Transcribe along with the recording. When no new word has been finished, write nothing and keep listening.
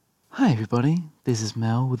Hi everybody, this is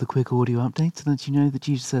Mel with a quick audio update to let you know that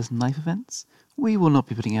due to certain life events, we will not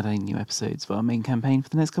be putting out any new episodes of our main campaign for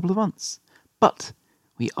the next couple of months. But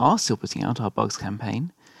we are still putting out our Bugs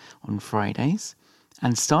campaign on Fridays,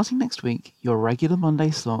 and starting next week, your regular Monday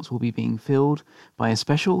slots will be being filled by a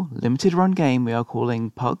special limited run game we are calling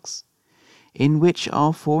Pugs, in which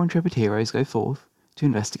our 4 intrepid heroes go forth to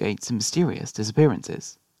investigate some mysterious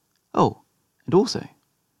disappearances. Oh, and also,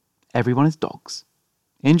 everyone is dogs.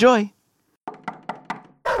 Enjoy!